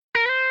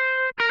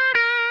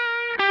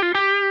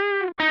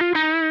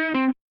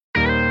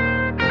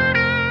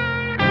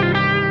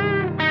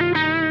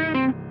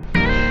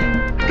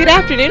Good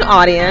afternoon,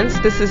 audience.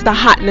 This is the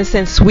Hotness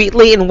and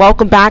Sweetly, and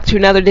welcome back to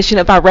another edition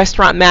of our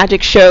Restaurant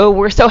Magic Show.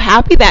 We're so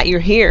happy that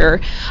you're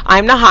here.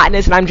 I'm the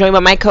Hotness, and I'm joined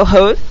by my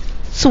co-host,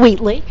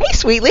 Sweetly. Hey,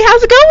 Sweetly,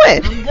 how's it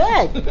going?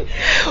 I'm good.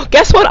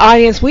 Guess what,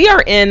 audience? We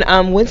are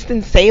in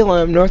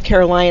Winston-Salem, North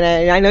Carolina,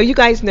 and I know you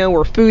guys know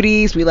we're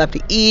foodies. We love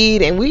to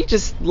eat, and we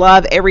just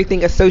love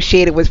everything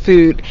associated with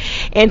food.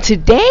 And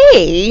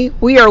today,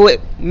 we are with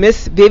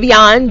Miss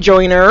Vivian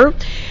Joyner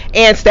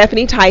and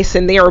Stephanie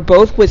Tyson. They are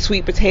both with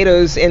Sweet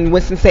Potatoes in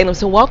Winston-Salem.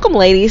 So welcome,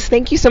 ladies.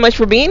 Thank you so much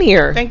for being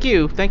here. Thank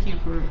you. Thank you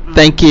for.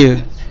 Thank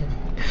you.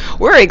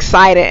 We're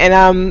excited,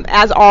 and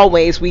as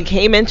always, we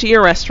came into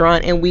your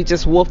restaurant and we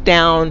just wolfed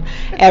down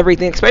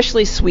everything,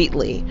 especially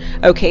Sweetly.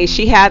 Okay,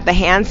 she had the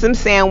handsome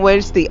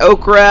sandwich, the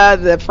okra,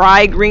 the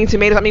fried green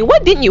tomatoes. I mean,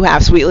 what didn't you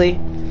have, Sweetly?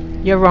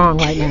 You're wrong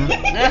right now.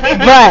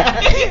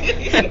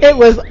 But it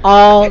was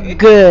all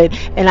good.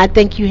 And I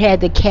think you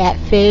had the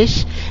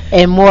catfish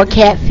and more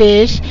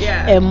catfish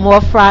and more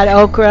fried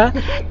okra.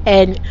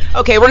 And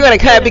okay, we're going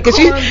to cut because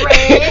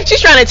she's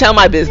trying to tell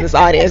my business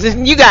audience.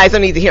 You guys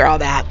don't need to hear all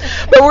that.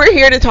 But we're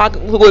here to talk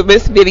with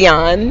Miss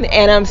Vivian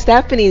and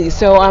Stephanie.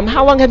 So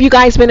how long have you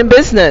guys been in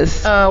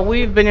business?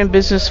 We've been in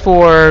business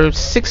for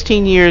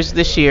 16 years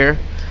this year,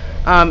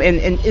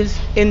 and is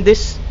in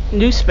this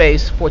new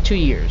space for 2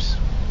 years.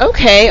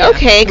 Okay.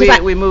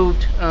 We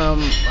moved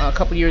a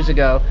couple years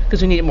ago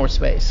because we needed more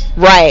space.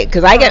 Right,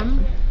 because I get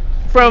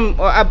from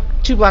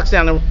 2 blocks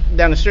down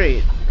the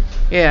street.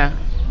 Yeah,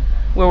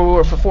 where we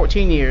were for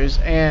 14 years,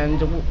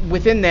 and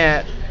within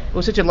that, it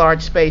was such a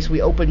large space.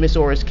 We opened Miss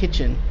Ora's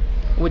Kitchen,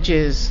 which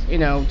is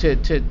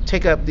to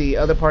take up the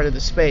other part of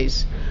the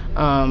space.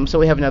 So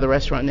we have another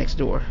restaurant next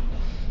door.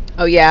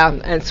 Oh yeah,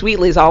 and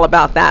Sweetly is all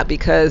about that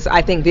because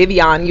I think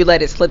Vivian, you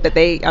let it slip that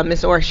they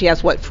Miss Orr, she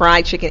has what,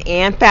 fried chicken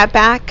and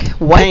fatback?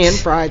 What?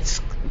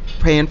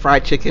 Pan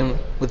fried chicken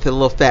with a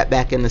little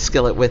fatback in the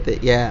skillet with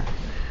it. Yeah.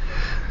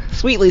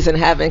 Sweetly's in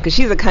heaven because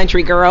she's a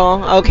country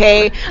girl.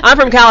 Okay, I'm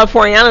from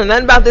California. I don't know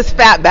nothing about this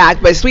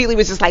fatback, but Sweetly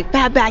was just like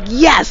fatback.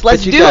 Yes,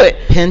 let's do it.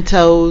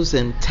 Pintos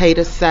and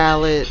tater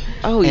salad.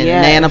 Oh and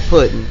yeah. Nana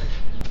pudding.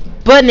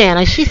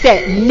 Banana. She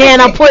said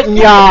Nana pudding,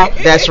 y'all.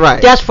 That's right.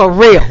 That's for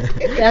real.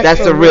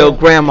 That's the real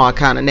grandma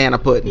kind of Nana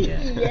pudding.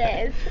 Yeah.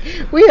 Yes.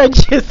 We are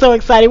just so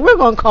excited. We're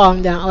going to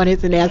calm down on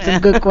this and ask some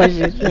good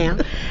questions now.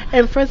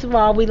 And first of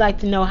all, we'd like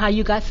to know how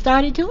you got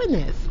started doing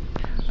this.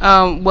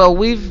 Well,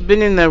 we've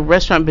been in the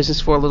restaurant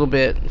business for a little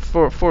bit,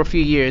 for a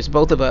few years,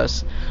 both of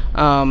us.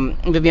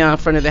 Vivian,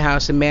 front of the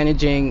house, and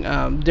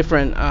managing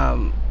different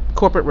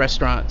corporate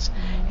restaurants,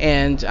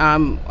 and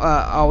I'm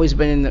always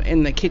been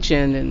in the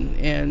kitchen,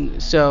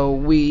 and so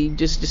we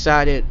just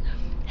decided,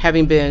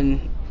 having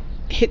been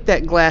hit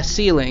that glass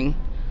ceiling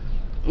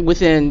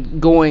within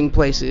going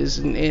places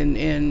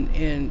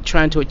and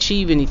trying to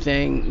achieve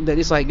anything, that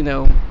it's like,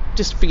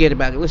 just forget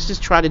about it. Let's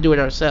just try to do it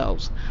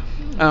ourselves.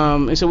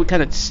 And so we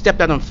kind of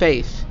stepped out on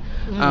faith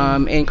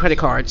and credit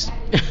cards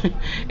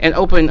and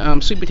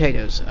opened Sweet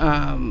Potatoes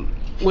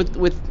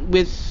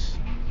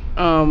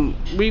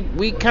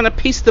we kind of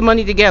pieced the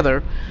money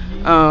together,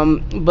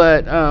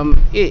 but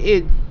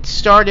it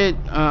started.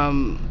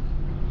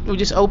 We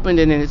just opened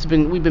it,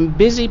 and we've been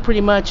busy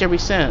pretty much ever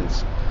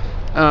since.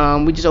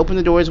 We just opened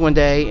the doors one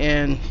day,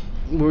 and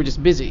we were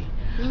just busy,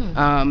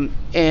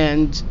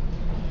 and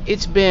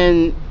it's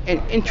been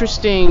an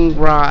interesting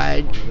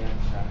ride.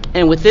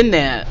 And within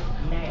that,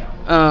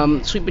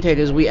 Sweet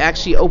Potatoes, we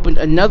actually opened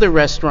another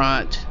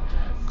restaurant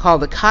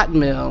called the Cotton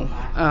Mill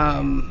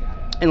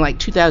in like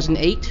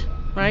 2008.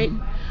 Right?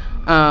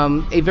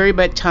 A very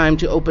bad time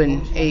to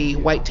open a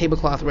white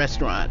tablecloth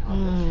restaurant.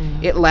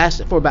 It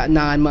lasted for about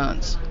 9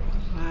 months.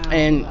 Wow.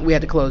 And we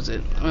had to close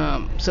it.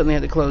 Suddenly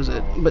had to close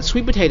it. But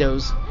Sweet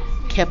Potatoes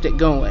kept it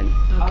going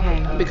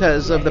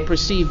because of the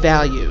perceived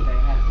value.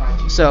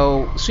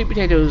 So Sweet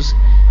Potatoes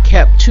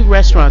kept 2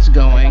 restaurants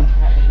going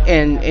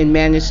and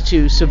managed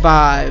to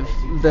survive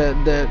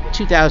the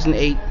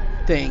 2008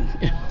 thing.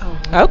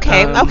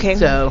 Okay.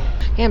 So.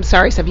 Yeah, I'm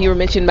sorry, Steph. You were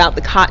mentioning about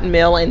the cotton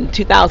mill in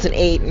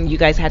 2008, and you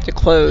guys had to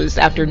close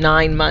after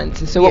 9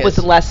 months. And so, what was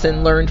the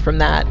lesson learned from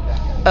that?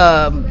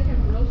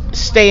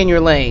 Stay in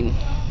your lane.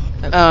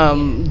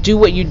 Do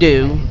what you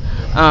do.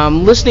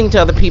 Listening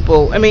to other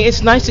people. I mean,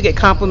 it's nice to get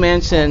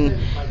compliments and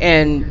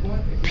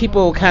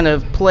people kind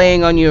of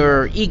playing on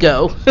your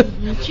ego,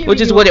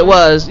 which is what it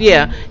was.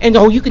 Yeah. And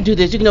you can do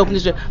this. You can open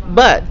this.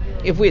 But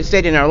if we had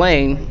stayed in our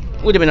lane,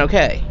 would have been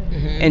okay,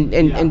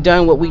 and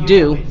done what we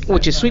do,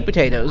 which is Sweet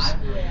Potatoes.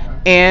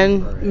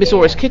 And Miss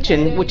Ora's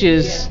Kitchen, which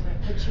is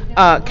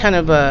kind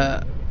of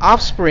a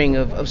offspring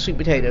of Sweet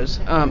Potatoes.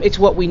 It's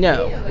what we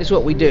know. It's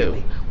what we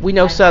do. We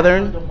know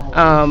Southern.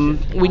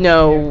 We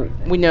know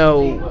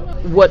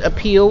what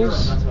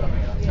appeals.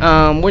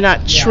 We're not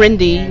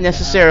trendy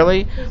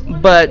necessarily,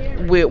 but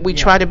we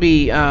try to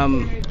be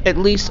at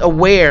least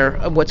aware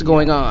of what's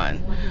going on.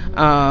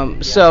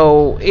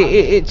 So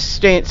it's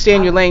stay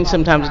in your lane.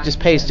 Sometimes it just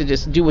pays to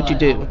just do what you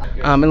do,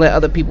 and let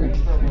other people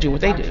do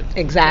what they do.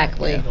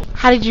 Exactly.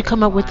 How did you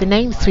come up with the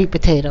name Sweet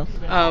Potato?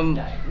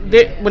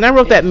 When I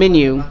wrote that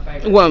menu,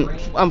 well,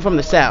 I'm from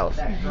the South,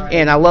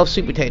 and I love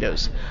sweet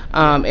potatoes,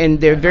 and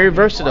they're very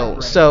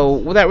versatile. So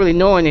without really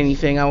knowing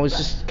anything, I was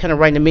just kind of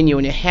writing a menu,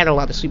 and it had a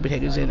lot of sweet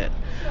potatoes in it.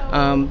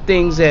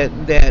 Things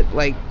that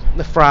like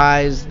the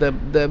fries, the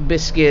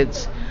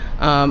biscuits,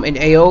 and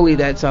aioli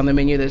that's on the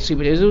menu, that's sweet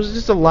potatoes. It was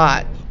just a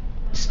lot,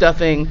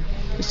 stuffing.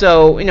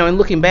 So and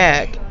looking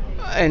back,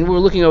 and we were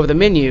looking over the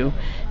menu,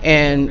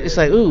 and it's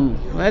like, ooh,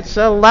 that's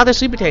a lot of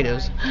sweet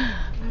potatoes.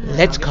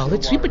 Let's call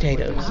it sweet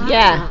potatoes.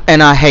 Yeah.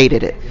 And I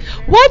hated it.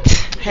 What?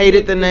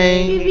 Hated the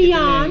name.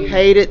 Vivian.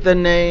 Hated the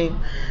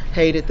name.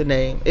 Hated the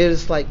name. It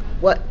was like,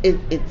 what?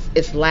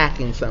 It's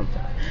lacking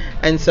something.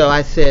 And so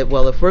I said,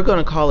 well, if we're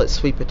going to call it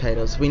Sweet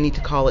Potatoes, we need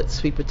to call it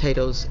Sweet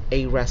Potatoes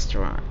a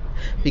Restaurant.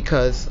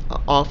 Because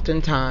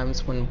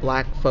oftentimes when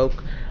black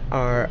folk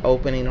are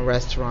opening a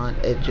restaurant,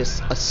 it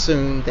just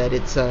assumed that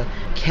it's a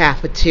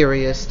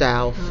cafeteria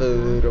style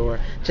food or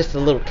just a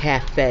little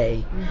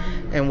cafe.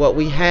 And what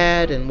we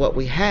had and what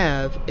we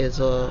have is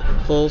a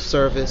full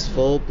service,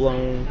 full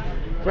blown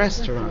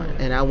restaurant.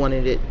 And I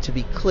wanted it to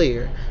be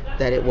clear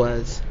that it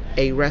was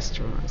a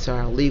restaurant. So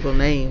our legal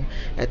name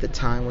at the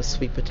time was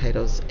Sweet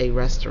Potatoes a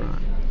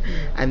Restaurant.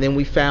 And then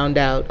we found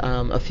out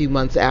a few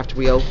months after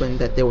we opened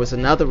that there was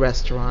another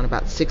restaurant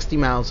about 60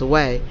 miles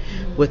away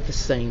with the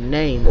same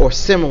name or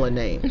similar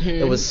name.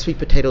 It was Sweet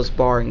Potatoes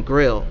Bar and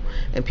Grill,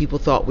 and people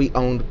thought we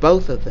owned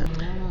both of them.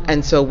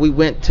 And so we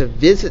went to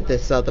visit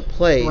this other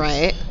place,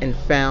 Right. and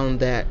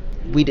found that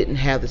we didn't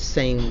have the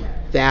same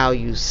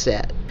value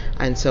set.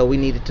 And so we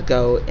needed to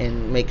go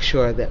and make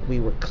sure that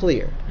we were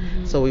clear.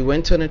 So we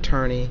went to an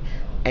attorney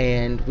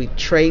and we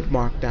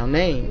trademarked our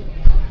name.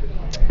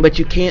 But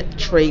you can't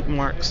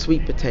trademark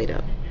Sweet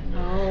Potato.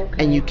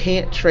 And you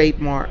can't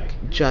trademark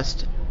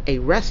just a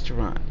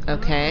restaurant.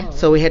 Okay.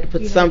 So we had to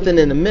put something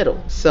in the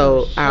middle.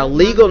 So our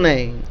legal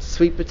name,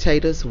 Sweet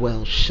Potatoes,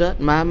 well, shut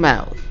my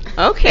mouth.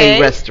 Okay.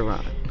 A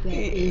restaurant.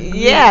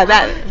 Yeah,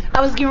 that.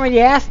 I was getting ready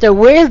to ask her,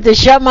 where's the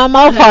shut my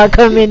mouth part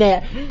come in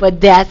at?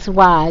 But that's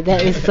why.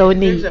 That is so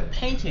neat.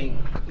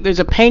 There's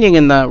a painting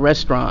in the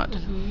restaurant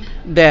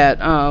that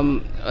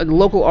a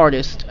local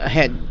artist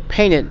had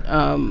painted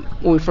when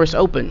we first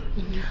opened.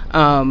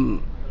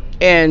 And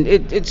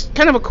it's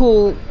kind of a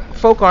cool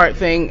folk art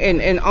thing,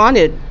 and on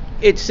it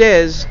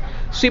says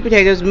Sweet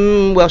Potatoes,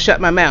 well,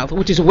 shut my mouth,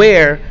 which is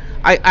where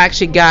I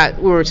actually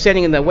we were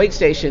sitting in the wait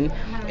station,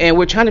 and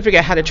we're trying to figure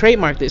out how to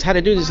trademark this, how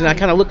to do this, and I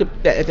kind of look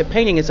at the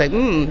painting, it's like,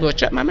 well,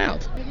 shut my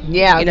mouth.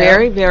 Yeah,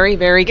 very, very,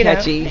 very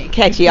catchy.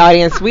 Catchy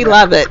audience. We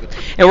love it.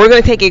 And we're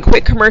going to take a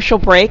quick commercial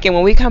break, and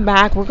when we come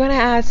back, we're going to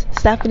ask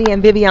Stephanie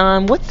and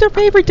Vivian what's their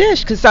favorite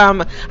dish, because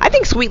I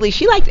think Sweetly,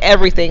 she likes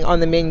everything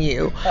on the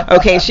menu.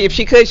 Okay, if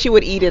she could, she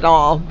would eat it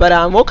all. But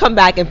we'll come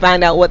back and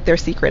find out what their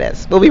secret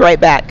is. We'll be right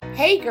back.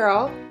 Hey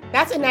girl,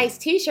 that's a nice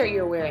t-shirt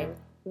you're wearing.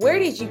 Where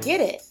did you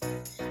get it?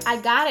 I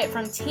got it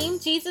from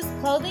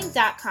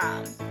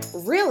TeamJesusClothing.com.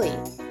 Really?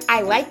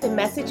 I like the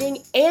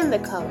messaging and the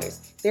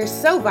colors. They're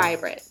so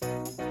vibrant.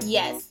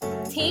 Yes,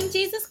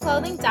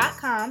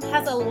 TeamJesusClothing.com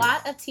has a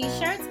lot of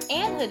t-shirts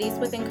and hoodies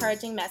with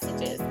encouraging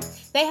messages.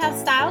 They have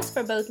styles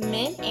for both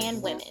men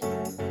and women.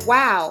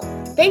 Wow,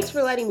 thanks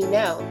for letting me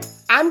know.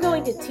 I'm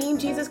going to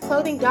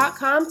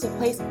TeamJesusClothing.com to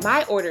place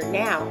my order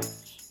now.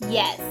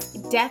 Yes,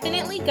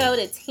 definitely go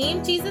to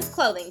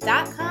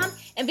TeamJesusClothing.com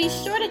and be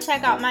sure to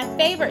check out my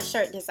favorite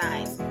shirt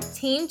designs,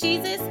 Team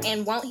Jesus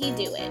and Won't He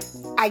Do It.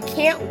 I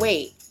can't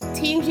wait.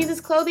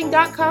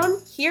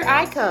 TeamJesusClothing.com, here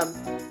I come.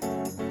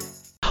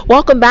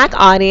 Welcome back,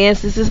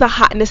 audience. This is the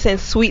Hotness and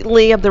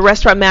Sweetly of the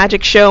Restaurant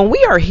Magic Show. And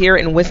we are here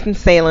in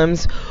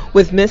Winston-Salem's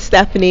with Miss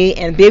Stephanie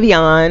and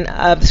Vivian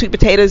of the Sweet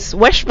Potatoes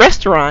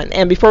Restaurant.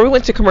 And before we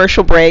went to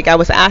commercial break, I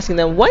was asking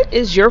them, what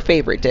is your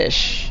favorite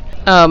dish?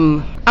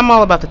 I'm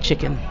all about the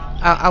chicken.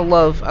 I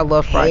love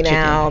fried chicken.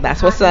 Now,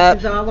 that's what's up.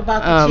 It's all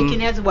about the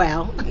chicken as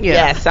well. Yeah.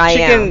 Yes, I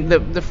am.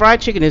 The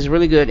fried chicken is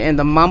really good, and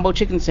the mambo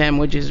chicken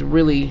sandwich is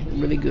really,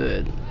 really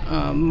good.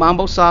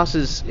 Mambo sauce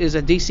is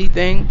a DC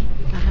thing.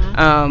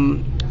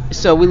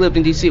 So we lived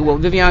in DC. Well,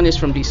 Vivian is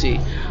from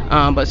DC.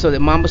 But so the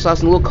mambo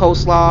sauce and a little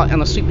coleslaw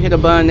and a sweet potato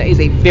bun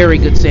is a very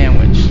good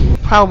sandwich.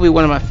 Probably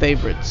one of my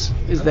favorites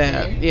is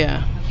that.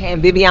 Yeah. Okay,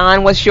 and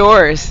Vivian, what's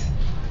yours?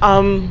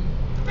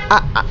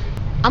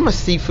 I'm a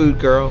seafood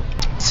girl.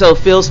 So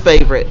Phil's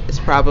favorite is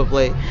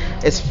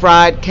it's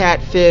fried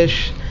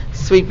catfish,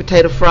 sweet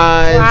potato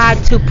fries.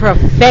 Fried to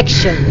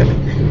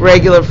perfection.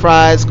 Regular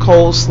fries,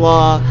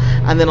 coleslaw,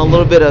 and then a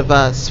little bit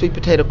of sweet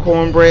potato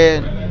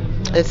cornbread.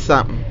 It's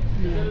something.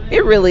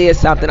 It really is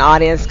something,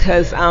 audience,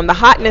 because the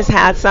Hotness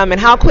had some.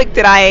 And how quick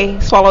did I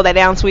swallow that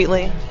down,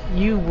 Sweetly?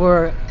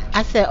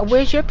 I said,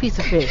 where's your piece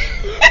of fish?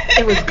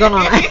 It was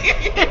gone.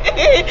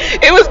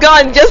 It was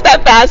gone just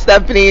that fast,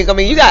 Stephanie. I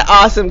mean, you got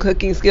awesome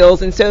cooking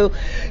skills. And so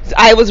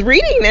I was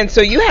reading, and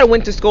so you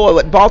went to school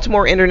at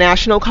Baltimore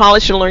International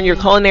College to learn your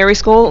culinary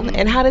school.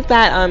 And how did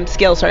that how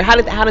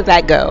did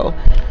that go?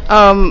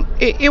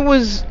 It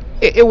was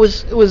it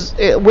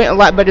went a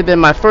lot better than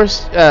my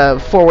first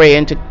foray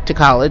into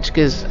college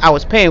because I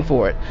was paying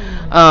for it.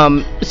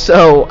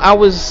 So I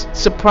was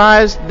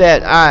surprised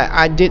that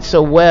I did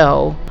so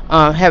well,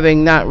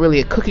 having not really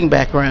a cooking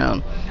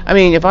background. I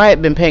mean, if I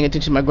had been paying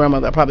attention to my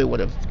grandmother, I probably would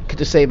have could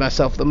have saved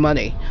myself the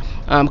money.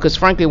 Because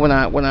frankly, when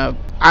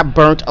I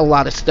burnt a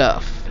lot of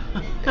stuff.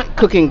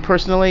 Cooking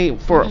personally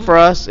for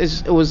us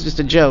it was just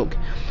a joke.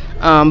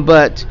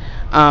 But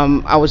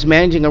I was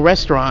managing a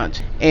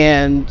restaurant,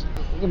 and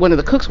one of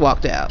the cooks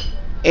walked out,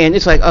 and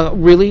it's like,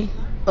 really?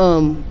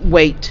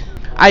 Wait.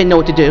 I didn't know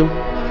what to do.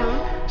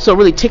 So it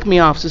really ticked me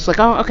off. So it's like,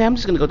 oh, okay, I'm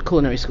just going to go to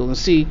culinary school and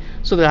see,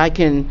 so that I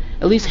can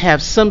at least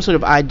have some sort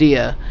of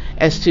idea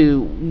as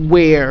to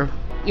where,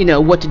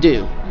 what to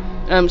do.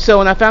 So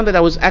when I found that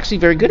I was actually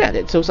very good at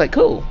it, so it's like,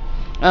 cool.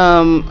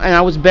 And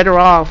I was better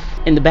off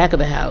in the back of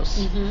the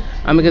house,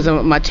 because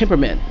my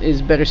temperament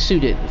is better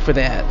suited for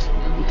that.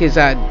 Because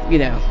Are you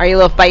a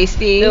little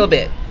feisty? A little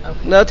bit. A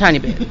little tiny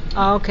bit.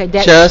 Oh, okay.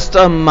 Just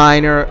a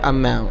minor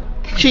amount.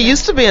 She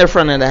used to be in the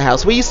front of the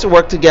house. We used to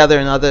work together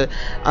in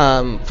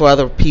for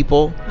other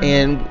people,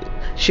 and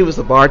she was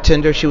the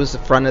bartender. She was the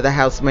front of the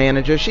house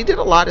manager. She did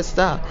a lot of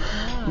stuff,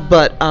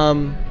 but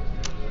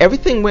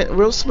everything went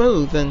real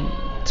smooth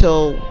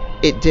until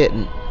it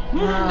didn't.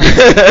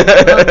 Okay.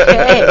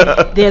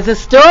 There's a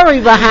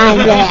story behind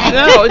that.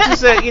 No, it's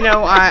just that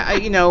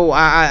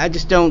I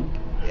just don't.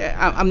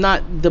 I'm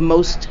not the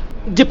most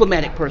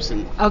diplomatic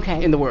person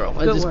in the world.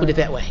 Let's just put it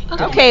that way.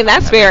 Okay,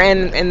 that's fair,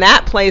 and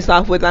that plays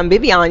off with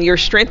Vivian, your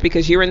strength,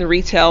 because you're in the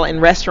retail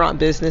and restaurant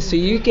business, so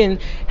you can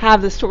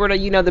have the sort of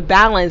the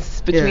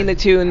balance between the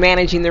two and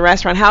managing the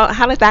restaurant.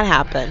 How did that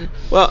happen?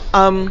 Well,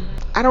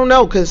 I don't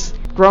know, because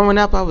growing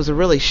up I was a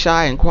really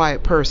shy and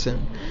quiet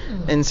person,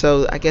 and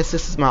so I guess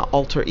this is my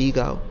alter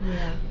ego.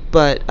 Yeah.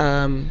 But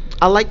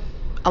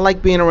I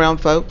like being around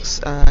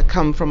folks. I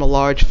come from a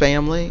large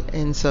family,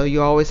 and so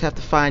you always have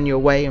to find your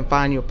way and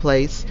find your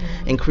place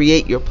and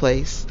create your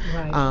place.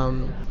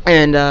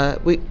 Right.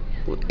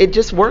 It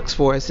just works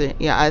for us.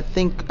 I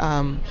think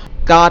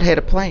God had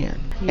a plan.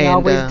 He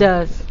always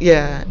does.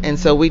 Yeah, and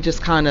so we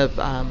just kind of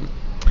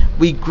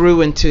we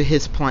grew into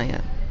His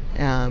plan.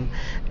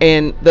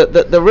 And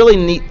the really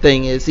neat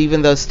thing is,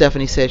 even though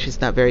Stephanie said she's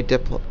not very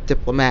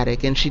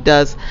diplomatic, and she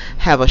does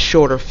have a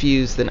shorter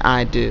fuse than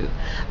I do,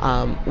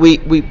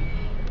 we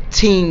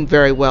team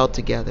very well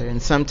together,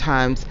 and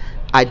sometimes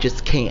I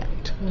just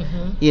can't.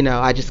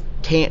 I just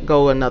can't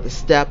go another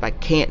step. I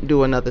can't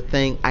do another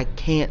thing. I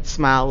can't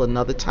smile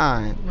another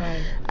time.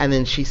 Right. And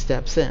then she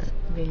steps in.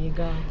 There you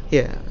go.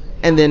 Yeah.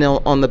 And then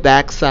on the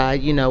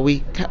backside,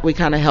 we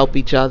kind of help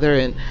each other,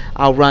 and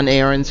I'll run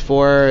errands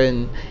for her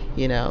and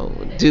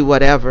do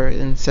whatever.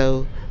 And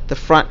so the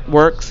front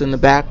works and the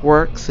back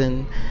works,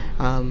 and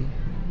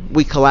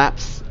we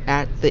collapse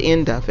at the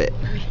end of it.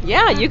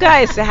 Yeah, you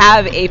guys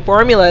have a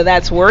formula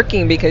that's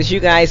working, because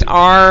you guys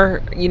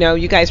are,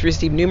 you guys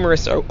receive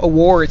numerous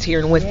awards here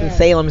in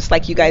Winston-Salem. It's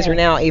like you guys are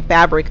now a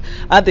fabric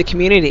of the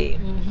community.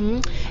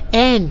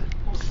 And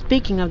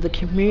speaking of the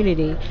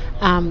community,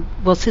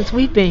 well, since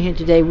we've been here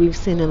today, we've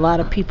seen a lot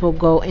of people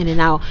go in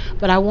and out,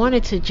 but I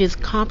wanted to just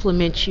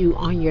compliment you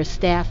on your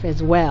staff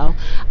as well,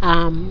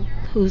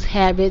 whose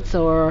habits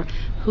or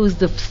who's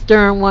the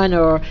stern one,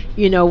 or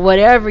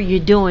whatever you're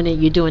doing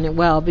it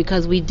well,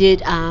 because we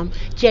did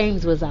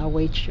James was our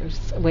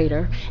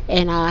waiter,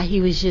 and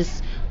he was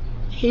just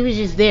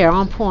there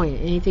on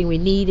point. Anything we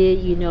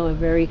needed, and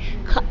very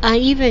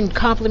even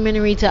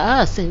complimentary to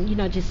us, and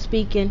just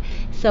speaking.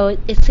 So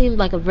it seemed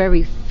like a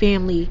very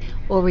family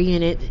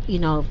oriented,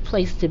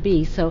 place to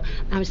be. So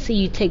I see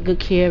you take good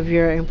care of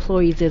your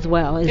employees as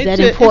well. Is that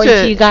important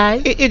to you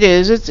guys? It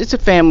is. It's a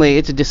family.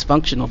 It's a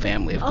dysfunctional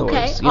family, of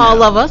course. Okay,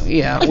 all of us.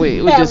 Yeah, we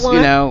just we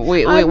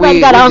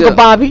got Uncle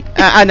Bobby.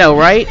 I know,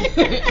 right?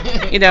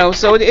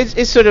 So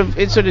it's sort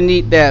of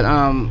neat that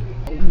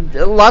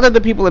a lot of the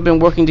people have been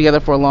working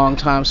together for a long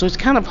time, so it's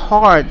kind of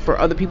hard for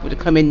other people to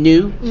come in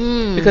new,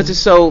 because it's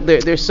so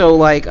they're so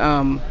like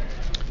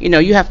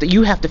you have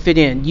to fit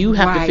in. You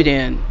have to fit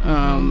in,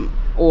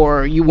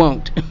 or you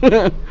won't.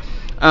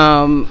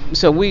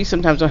 So we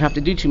sometimes don't have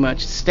to do too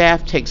much.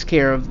 Staff takes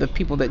care of the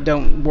people that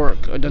don't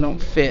work or don't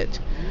fit,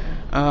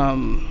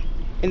 and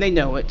they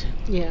know it.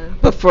 Yeah.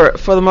 But for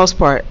the most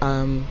part,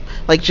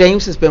 like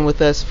James has been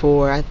with us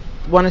for, I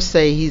want to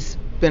say he's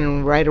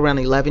been right around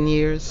 11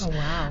 years. Oh,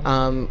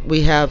 wow.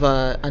 We have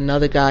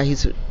another guy,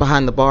 he's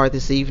behind the bar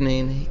this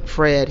evening,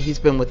 Fred. He's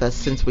been with us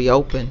since we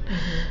opened,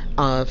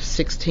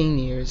 16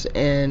 years.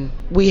 And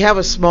we have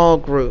a small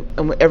group,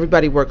 and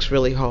everybody works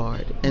really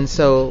hard. And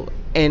so,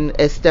 and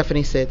as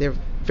Stephanie said, they're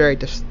very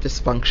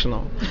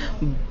dysfunctional.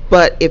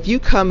 But if you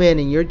come in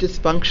and you're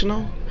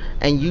dysfunctional,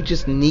 and you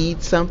just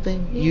need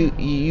something,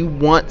 you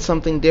want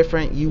something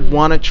different, you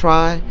want to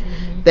try,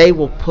 they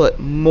will put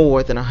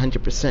more than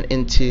 100%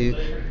 into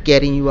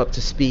getting you up to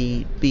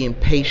speed, being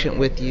patient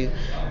with you,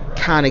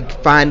 kind of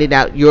finding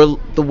out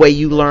the way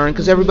you learn,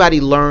 because everybody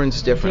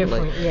learns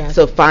differently.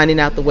 So finding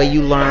out the way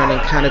you learn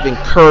and kind of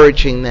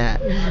encouraging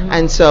that.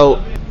 And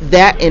so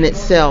that in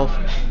itself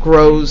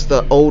grows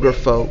the older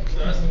folk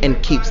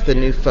and keeps the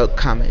new folk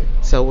coming.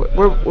 So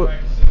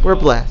we're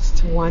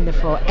blessed.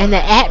 Wonderful. And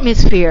the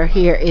atmosphere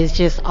here is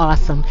just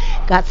awesome.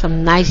 Got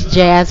some nice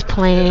jazz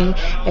playing,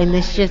 and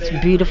it's just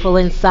beautiful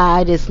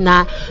inside. It's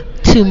not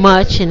too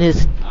much and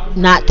it's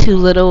not too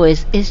little.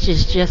 It's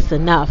just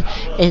enough.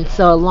 And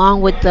so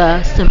along with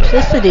the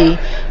simplicity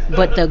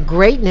but the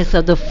greatness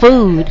of the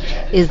food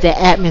is the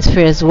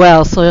atmosphere as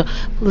well. So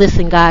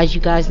listen, guys, you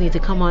guys need to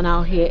come on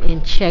out here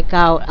and check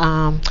out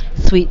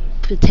Sweet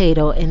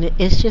Potato, and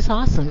it's just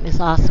awesome.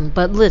 It's awesome.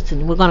 But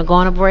listen, we're going to go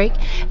on a break,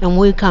 and when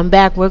we come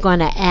back, we're going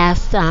to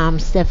ask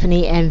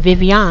Stephanie and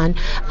Vivian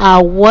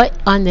what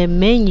on the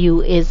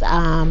menu is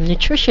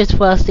nutritious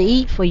for us to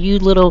eat for you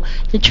little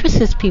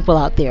nutritious people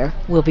out there.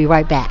 We'll be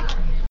right back.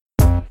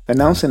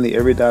 Announcing the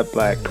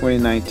Every.Black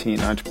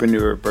 2019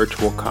 Entrepreneur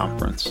Virtual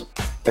Conference.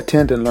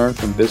 Attend and learn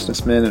from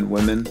businessmen and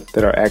women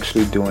that are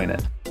actually doing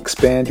it.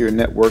 Expand your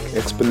network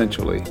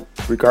exponentially,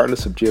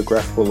 regardless of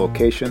geographical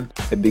location,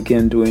 and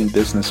begin doing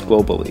business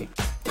globally.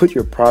 Put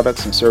your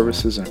products and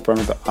services in front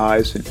of the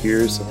eyes and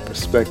ears of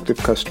prospective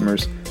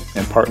customers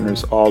and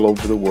partners all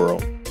over the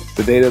world.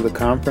 The date of the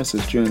conference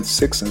is June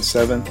 6 and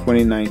 7,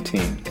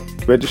 2019.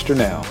 Register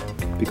now,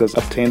 because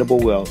obtainable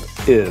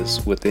wealth is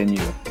within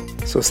you.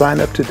 So sign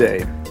up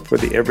today for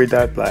the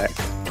Every.Black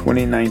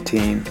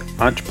 2019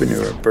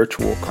 Entrepreneur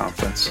Virtual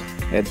Conference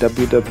at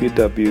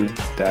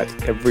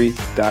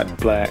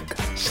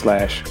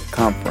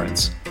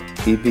www.every.black/conference,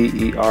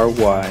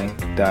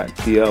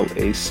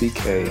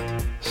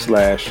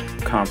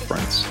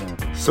 every.black/conference.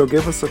 So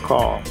give us a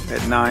call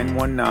at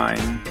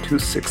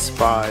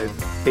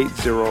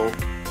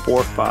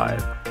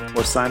 919-265-8045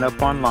 or sign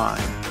up online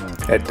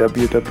at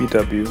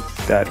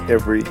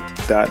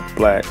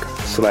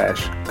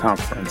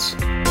www.every.black/conference.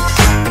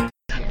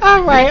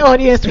 All right,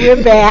 audience,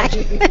 we're back.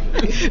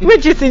 We're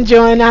just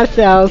enjoying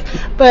ourselves.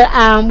 But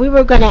we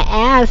were going to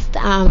ask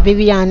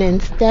Vivian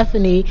and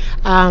Stephanie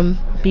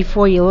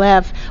before you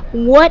left,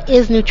 what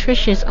is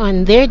nutritious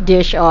on their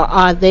dish, or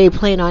are they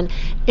planning on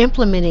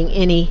implementing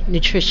any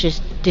nutritious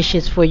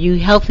dishes for you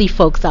healthy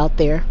folks out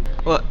there?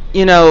 Well,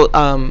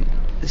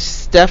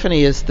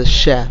 Stephanie is the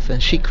chef,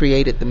 and she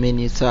created the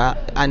menu, so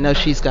I know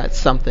she's got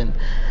something.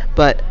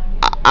 But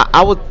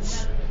I would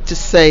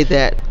just say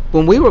that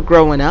when we were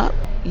growing up,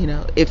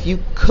 if you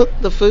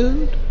cooked the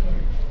food,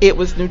 it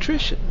was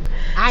nutrition.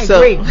 I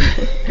agree.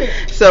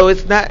 So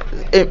it's not.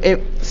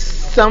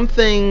 Some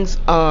things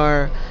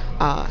are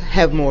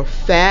have more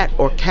fat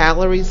or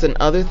calories than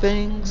other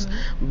things,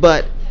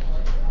 but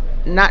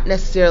not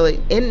necessarily.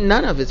 And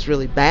none of it's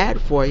really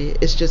bad for you.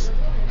 It's just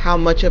how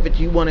much of it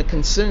you want to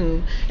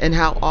consume and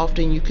how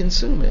often you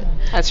consume it.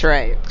 That's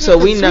right. So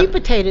we know sweet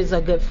potatoes are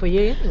good for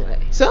you anyway.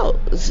 So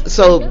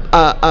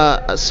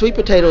sweet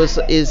potatoes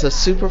is a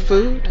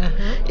superfood.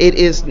 Uh-huh. It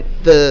is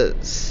the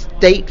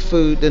state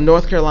food, the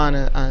North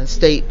Carolina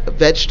state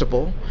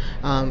vegetable.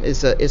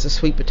 Is a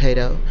sweet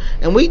potato,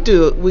 and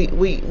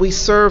we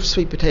serve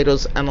sweet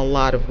potatoes in a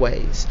lot of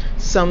ways.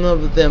 Some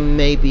of them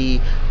may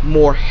be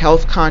more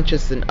health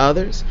conscious than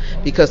others,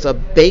 because a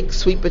baked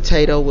sweet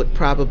potato would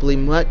probably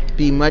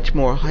be much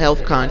more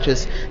health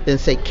conscious than,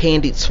 say,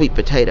 candied sweet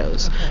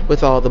potatoes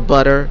with all the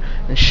butter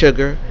and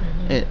sugar.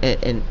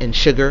 And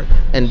sugar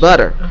and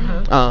butter,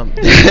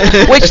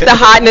 which the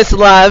hotness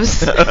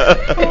loves. Oh,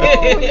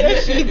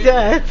 yes, she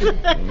does.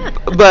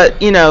 But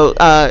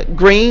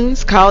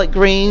greens, collard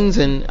greens,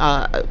 and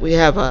we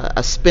have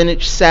a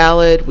spinach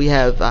salad. We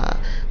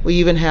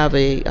even have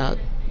a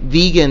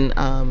vegan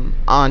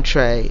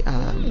entree.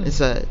 It's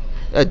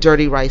a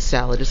dirty rice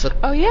salad.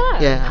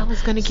 I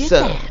was gonna get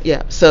that.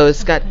 Yeah, so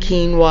it's got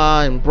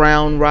quinoa and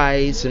brown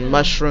rice and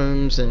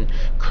mushrooms and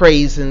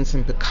craisins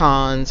and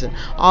pecans and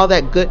all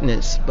that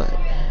goodness. But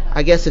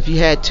I guess if you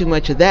had too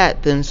much of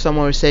that, then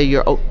someone would say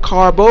you're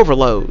carb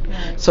overload.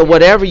 So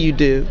whatever you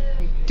do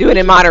it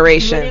in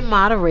moderation. Do it in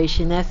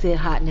moderation. That's it,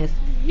 hotness.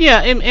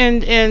 Yeah,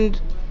 and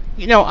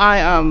I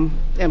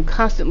am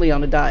constantly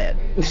on a diet.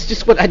 It's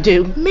just what I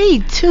do. Me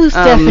too,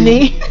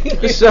 Stephanie.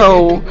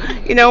 So,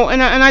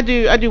 and I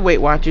do Weight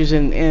Watchers,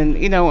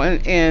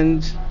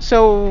 and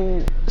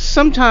so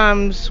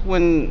sometimes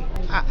when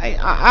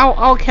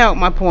I'll count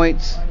my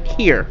points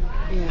here.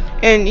 Yeah.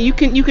 And you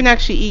can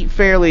actually eat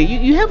fairly.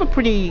 You have a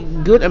pretty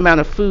good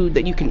amount of food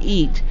that you can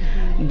eat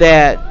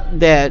that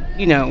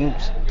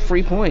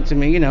 3 points. I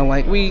mean,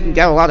 like we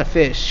got a lot of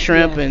fish,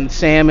 shrimp and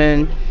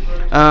salmon,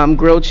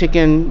 grilled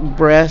chicken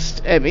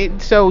breast. I mean,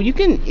 so you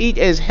can eat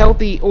as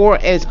healthy or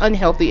as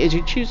unhealthy as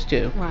you choose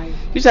to. Right.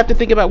 You just have to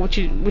think about what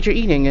you're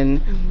eating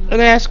and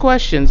ask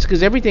questions,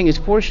 because everything is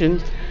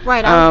portioned.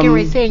 Right. I was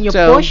going to say, your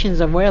portions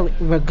are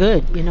really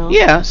good.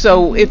 Yeah.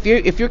 So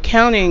if you're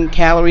counting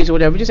calories or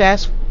whatever, just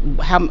ask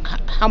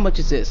how much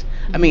is this?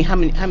 I mean, how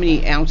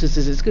many ounces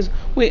is this? Because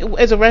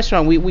as a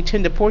restaurant, we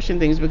tend to portion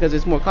things because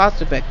it's more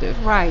cost effective.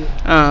 Right.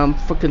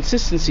 For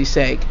consistency's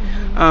sake.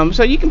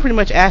 So you can pretty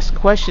much ask a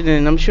question,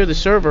 and I'm sure the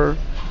server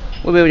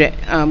will be able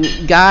to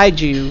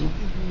guide you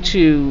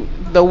to,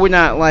 though we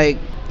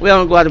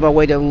don't go out of our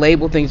way to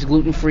label things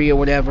gluten free or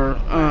whatever.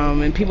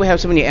 And people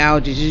have so many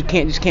allergies, you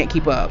just can't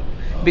keep up.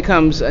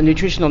 becomes a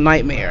nutritional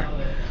nightmare.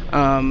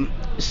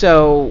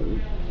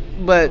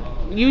 But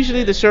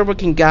usually the server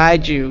can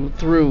guide you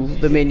through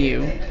the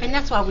menu. And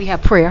that's why we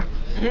have prayer.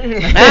 Eat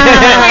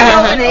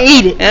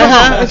it.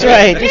 That's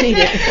right. Just eat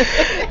it.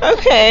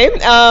 Okay.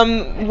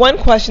 One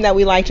question that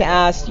we like to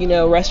ask,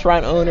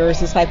 restaurant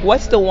owners is like,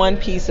 what's the one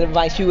piece of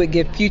advice you would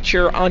give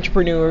future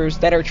entrepreneurs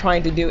that are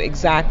trying to do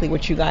exactly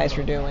what you guys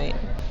are doing?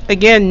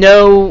 Again,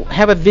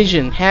 have a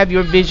vision. Have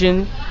your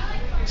vision.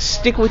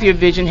 Stick with your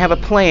vision. Have a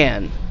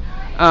plan.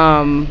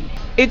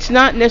 It's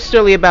not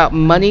necessarily about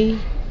money,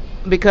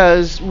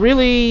 because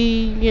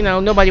really,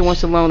 nobody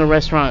wants to loan a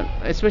restaurant,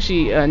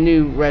 especially a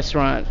new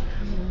restaurant.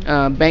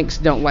 Banks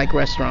don't like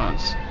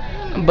restaurants.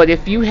 But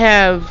if you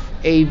have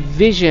a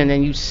vision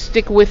and you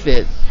stick with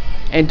it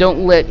and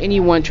don't let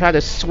anyone try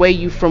to sway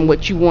you from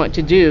what you want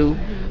to do,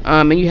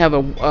 and you have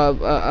a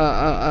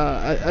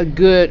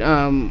good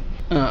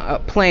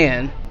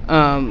plan,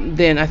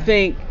 then I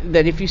think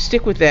that if you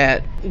stick with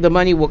that, the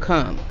money will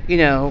come,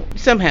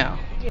 somehow.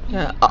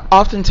 Yeah,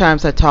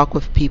 oftentimes I talk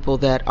with people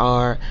that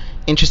are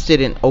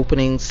interested in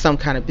opening some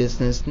kind of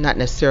business, not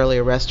necessarily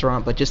a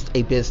restaurant, but just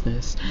a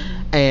business.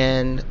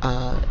 And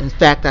in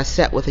fact, I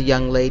sat with a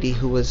young lady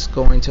who was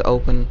going to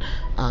open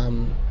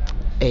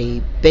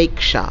a bake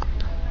shop,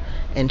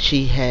 and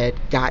she had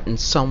gotten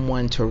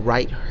someone to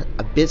write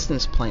a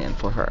business plan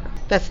for her.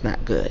 That's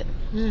not good.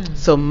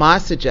 So my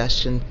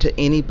suggestion to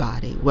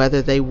anybody,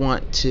 whether they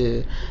want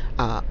to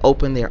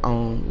open their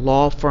own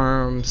law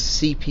firm,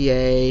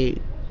 CPA,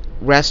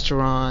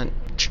 restaurant,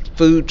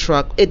 food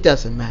truck, it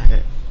doesn't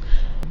matter.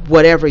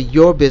 Whatever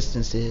your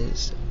business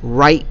is,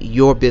 write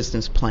your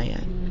business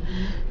plan.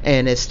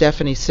 And as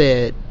Stephanie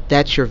said,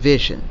 that's your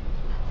vision.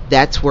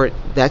 That's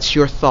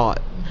your thought.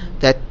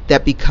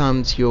 That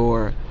becomes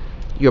your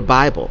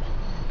Bible.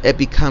 It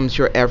becomes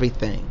your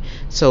everything.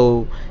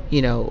 So,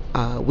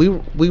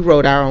 we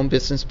wrote our own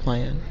business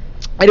plan,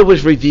 and it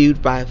was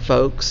reviewed by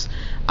folks.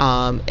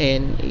 And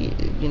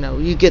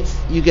you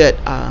get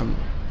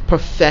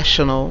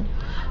professional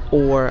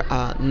or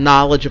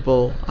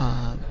knowledgeable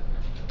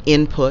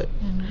input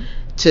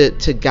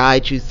to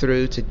guide you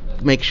through, to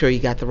make sure you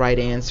got the right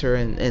answer,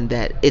 and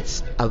that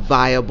it's a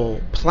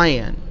viable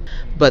plan.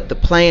 But the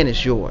plan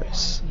is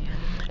yours.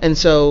 And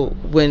so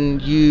when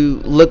you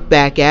look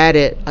back at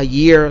it a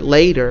year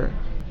later,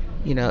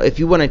 if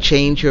you want to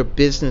change your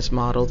business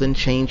model, then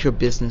change your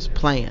business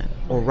plan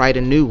or write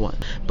a new one.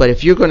 But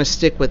if you're going to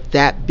stick with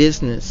that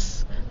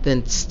business,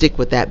 then stick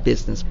with that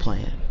business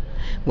plan.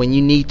 When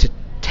you need to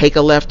take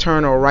a left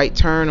turn or a right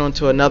turn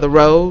onto another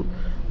road,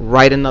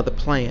 write another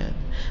plan.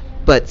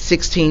 But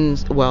 18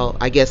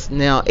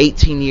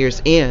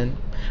 years in,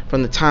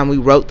 from the time we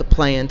wrote the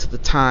plan to the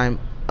time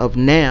of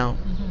now,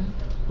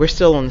 we're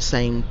still on the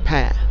same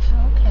path.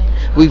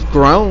 We've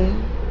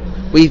grown.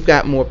 We've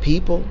got more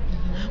people.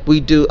 We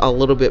do a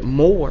little bit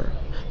more,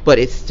 but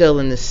it's still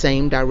in the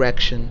same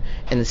direction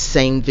and the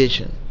same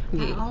vision.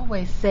 I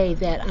always say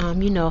that,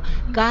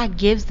 God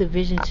gives the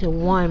vision to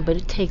one, but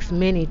it takes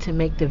many to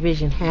make the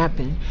vision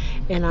happen.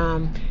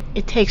 And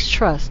it takes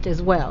trust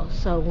as well.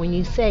 So when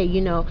you say,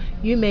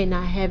 you may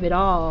not have it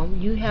all,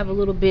 you have a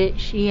little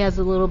bit, she has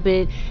a little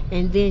bit,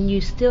 and then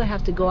you still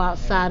have to go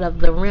outside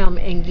of the realm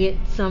and get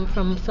some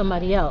from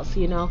somebody else,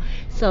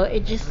 So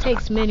it just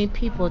takes many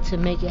people to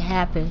make it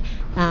happen.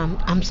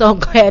 I'm so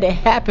glad it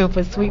happened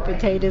for Sweet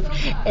Potatoes.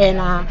 And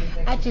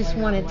I just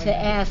wanted to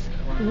ask,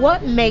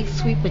 what makes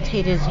Sweet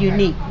Potatoes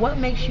unique? What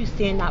makes you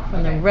stand out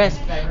from the rest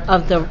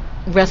of the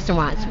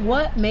restaurants?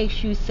 What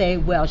makes you say,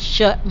 well,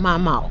 shut my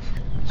mouth?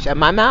 Shut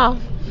my mouth.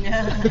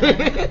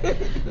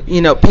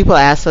 People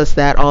ask us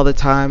that all the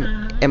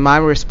time, and my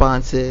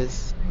response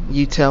is,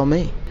 you tell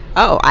me.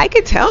 Oh, I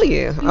could tell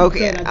you.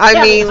 Okay,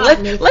 I mean,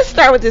 let's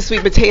start with the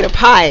sweet potato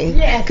pie,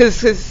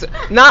 because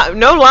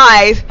no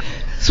lies,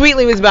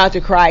 Sweetly was about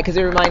to cry because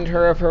it reminded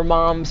her of her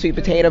mom, sweet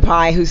potato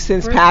pie, who's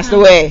since passed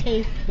away. I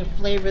tasted the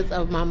flavors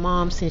of my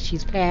mom since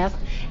she's passed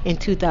in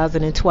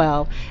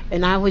 2012,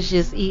 and I was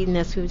just eating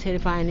that sweet potato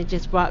pie, and it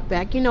just brought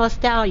back,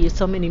 nostalgia,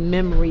 so many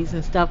memories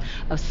and stuff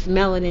of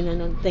smelling it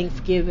on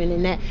Thanksgiving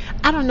and that.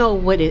 I don't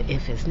know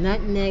if it's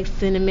nutmeg,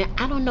 cinnamon.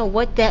 I don't know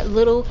what that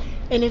little,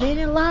 and it ain't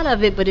a lot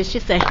of it, but it's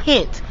just a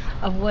hint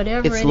of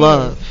whatever it is. It's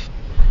love.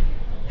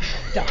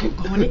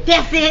 Doggone it.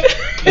 That's it.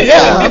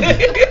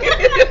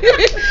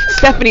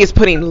 Stephanie is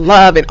putting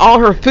love in all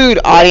her food,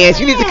 audience.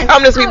 You need to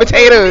come to Sweet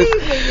Potatoes.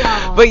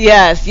 But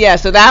yes,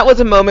 so that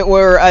was a moment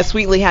where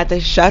Sweetly had to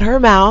shut her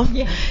mouth,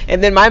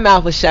 and then my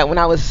mouth was shut when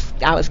I was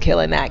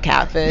killing that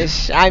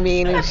catfish. I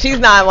mean, she's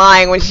not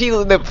lying. When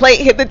the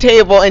plate hit the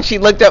table and she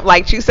looked up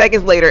like 2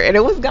 seconds later, and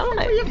it was gone.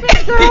 Where your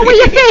fish, girl? Where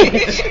your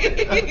fish?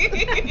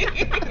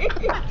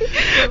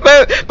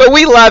 But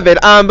we love it.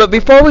 But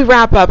before we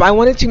wrap up, I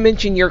wanted to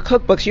mention your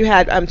cookbooks. You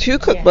had 2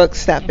 cookbooks,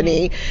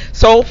 Stephanie,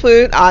 Soul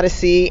Food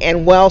Odyssey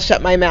and Well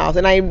Shut My Mouth.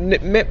 And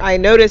I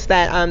noticed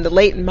that the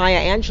late Maya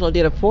Angelou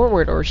did a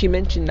foreword, or she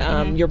mentioned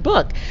your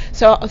book.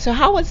 So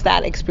how was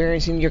that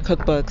experience in your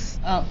cookbooks?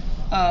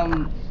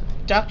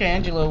 Dr.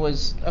 Angela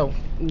was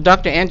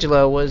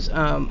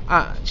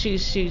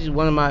she's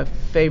one of my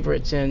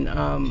favorites, and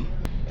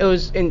it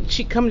was, and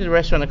she come to the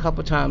restaurant a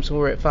couple times when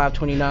we were at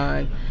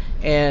 529,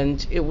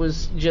 and it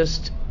was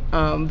just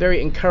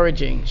very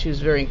encouraging. She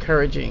was very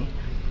encouraging.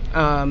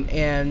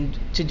 And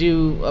to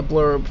do a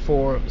blurb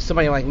for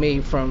somebody like me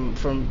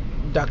from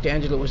Dr.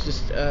 Angela was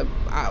just,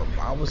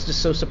 I was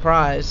just so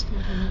surprised.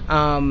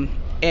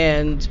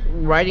 And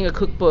writing a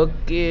cookbook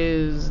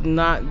is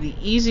not the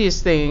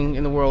easiest thing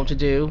in the world to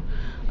do,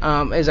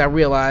 as I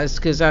realized,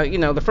 because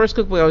the first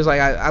cookbook I was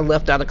like, I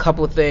left out a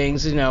couple of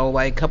things,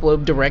 like a couple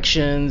of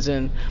directions,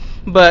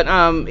 but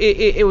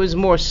it was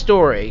more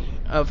story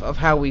of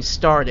how we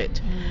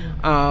started.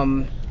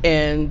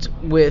 And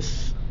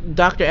with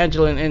Dr.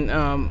 Angela and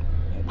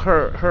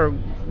her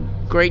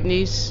great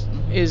niece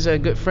is a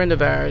good friend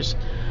of ours.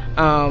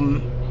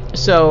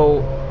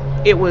 So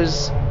it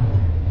was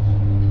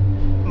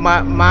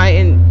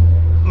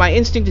my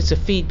instinct is to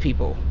feed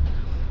people.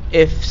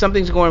 If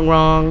something's going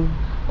wrong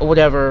or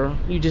whatever,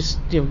 you just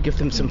give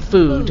them some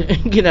food,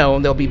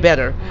 and they'll be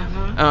better.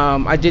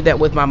 I did that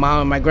with my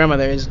mom and my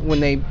grandmother. Is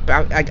when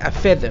I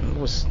fed them. It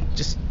was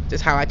just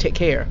how I take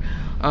care.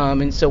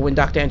 And so when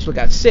Dr. Angela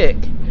got sick,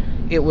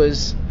 it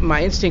was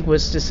my instinct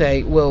was to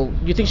say, well,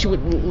 you think she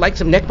would like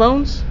some neck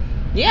bones?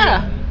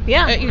 Yeah.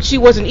 She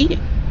wasn't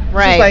eating.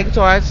 Right.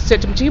 So I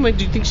said to Fatima,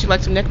 do you think she'd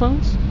like some neck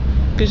bones?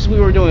 Because we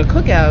were doing a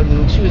cookout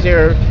and she was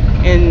there,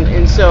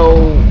 and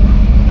so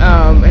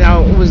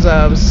it was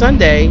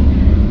Sunday,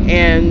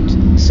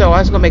 and so I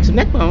was gonna make some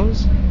neck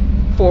bones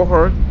for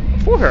her.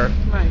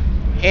 Right.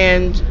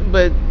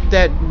 But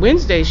that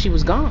Wednesday she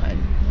was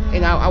gone,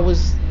 and I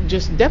was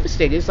just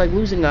devastated. It's like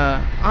losing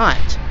a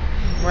aunt.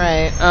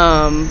 Right.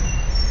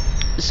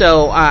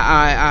 So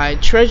I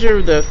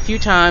treasure the few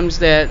times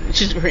that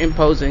she's very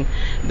imposing,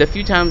 the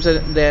few times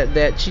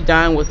that she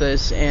dined with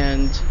us,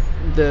 and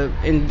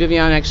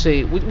Vivian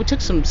actually we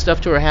took some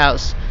stuff to her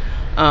house,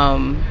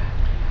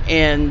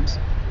 and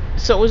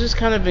so it was just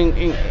kind of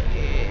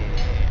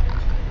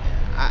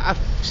I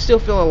still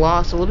feel a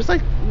loss a little bit. It's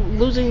like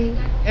losing,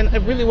 and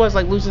it really was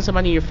like losing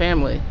somebody in your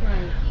family.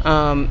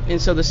 Right.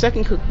 And so the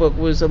second cookbook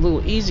was a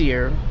little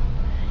easier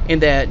in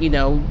that, you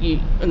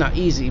not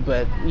easy,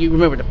 but you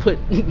remember to put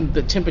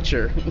the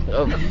temperature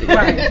of the,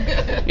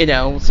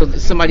 right. So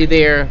somebody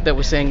there that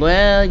was saying,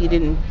 well, you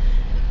didn't,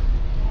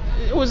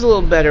 it was a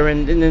little better.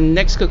 And then the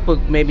next cookbook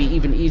may be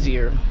even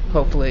easier,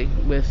 hopefully,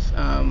 with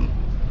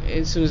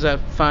as soon as I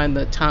find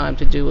the time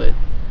to do it.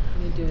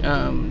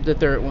 The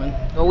third one.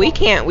 Well, we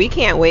can't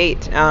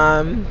wait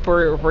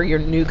for your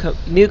new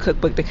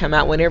cookbook to come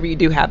out whenever you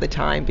do have the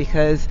time,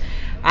 because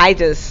I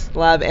just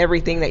love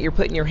everything that you're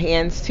putting your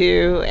hands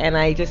to, and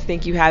I just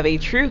think you have a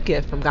true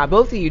gift from God.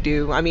 Both of you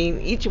do. I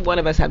mean, each one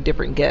of us have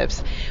different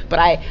gifts, but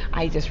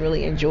I just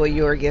really enjoy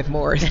your gift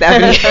more,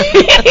 Stephanie.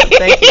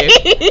 Thank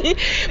you.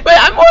 But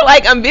I'm more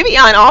like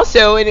Vivian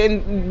also,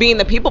 and being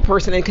the people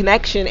person and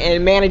connection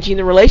and managing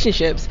the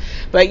relationships.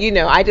 But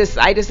I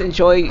just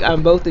enjoy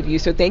both of you.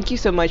 So thank you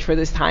so much for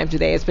this time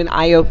today. It's been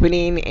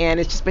eye-opening,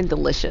 and it's just been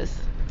delicious.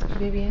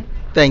 Vivian?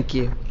 Thank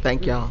you.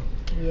 Thank y'all.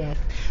 Yes.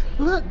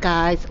 Look,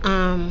 guys,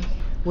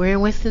 we're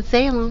in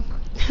Winston-Salem.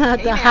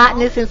 The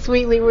hotness and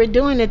sweetly, we're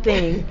doing the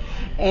thing.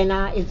 And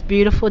it's a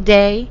beautiful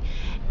day.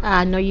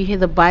 I know you hear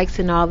the bikes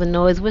and all the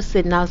noise. We're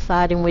sitting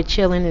outside and we're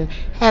chilling and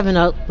having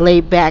a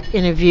laid-back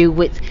interview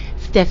with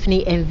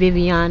Stephanie and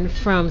Vivian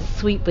from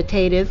Sweet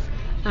Potatoes.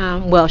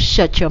 Well,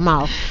 shut your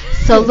mouth.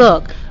 So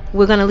look,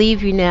 we're going to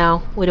leave you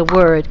now with a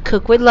word.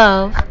 Cook with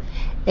love.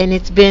 And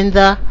it's been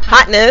the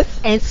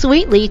hotness and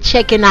sweetly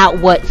checking out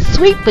what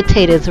Sweet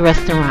Potatoes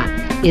Restaurant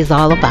is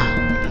all about.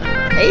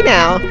 Hey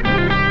now.